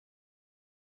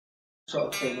Sort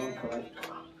of came on correct.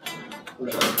 I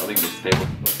think it's stable.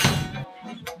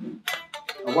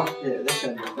 I whacked it at this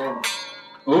end before.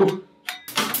 Oh!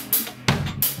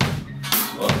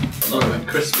 What? I'm not even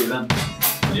crispy then.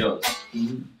 On yours?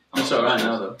 It's alright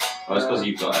now though. Oh, it's because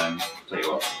you've got, tell you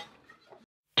what.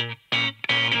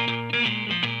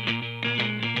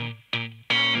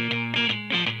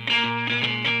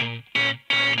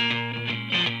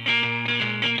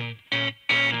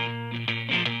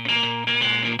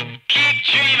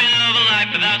 Dreaming of a life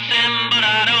without sin, but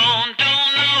I don't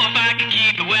know if I can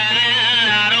keep it within.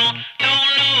 I don't know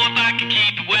if I can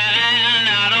keep it within.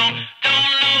 I don't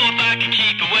know if I can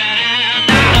keep it within.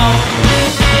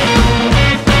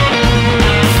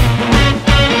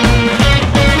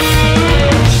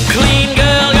 Clean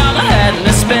girl got my head in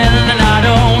a spin, and I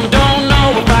don't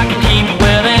know if I can keep it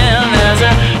within. There's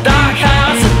a dark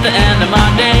house at the end of my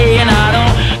day, and I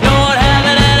don't know what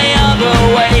heaven any other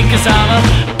way, 'cause I'm a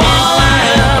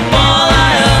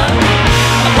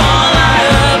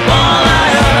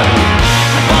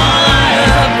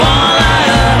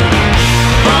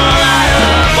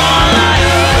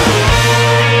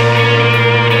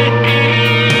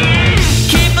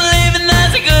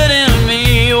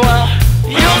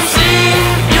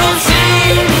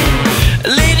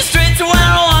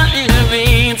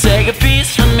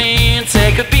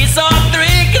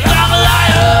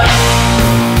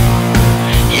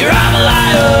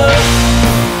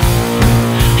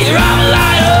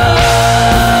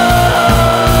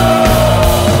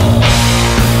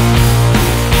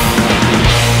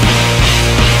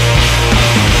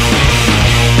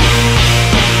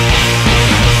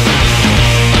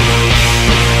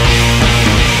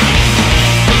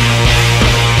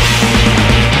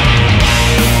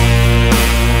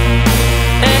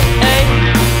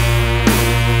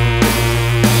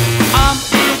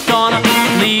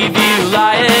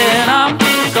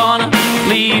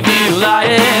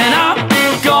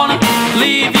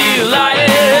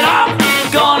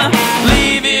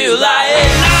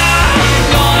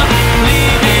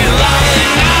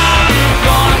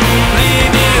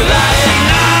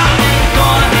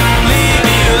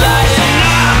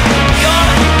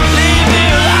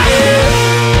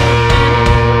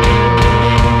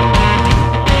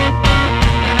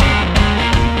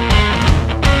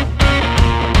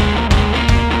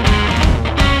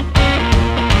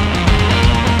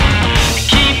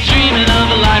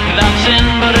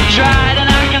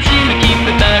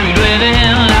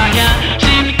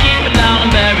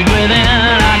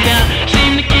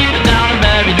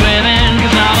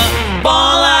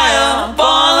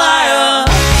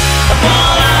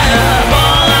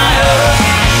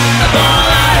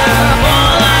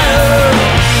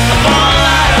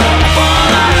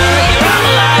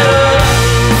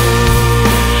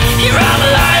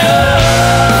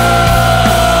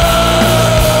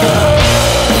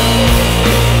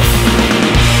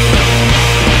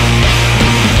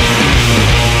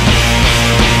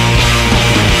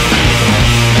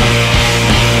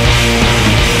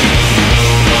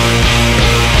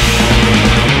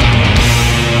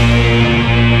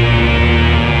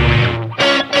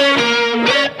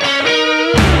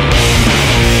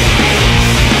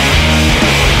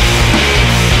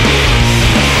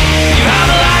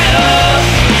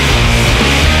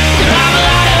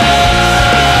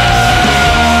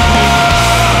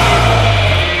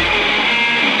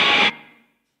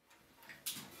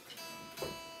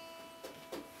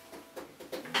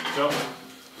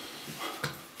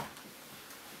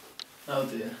Oh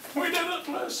dear. We didn't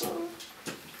listen.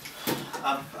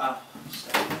 I'm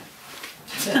staying.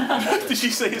 Did she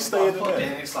say you're staying in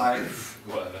there? It's like,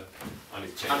 Whatever. I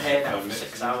need to change. I'm here now for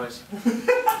 6 hours.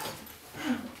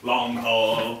 Long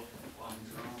haul.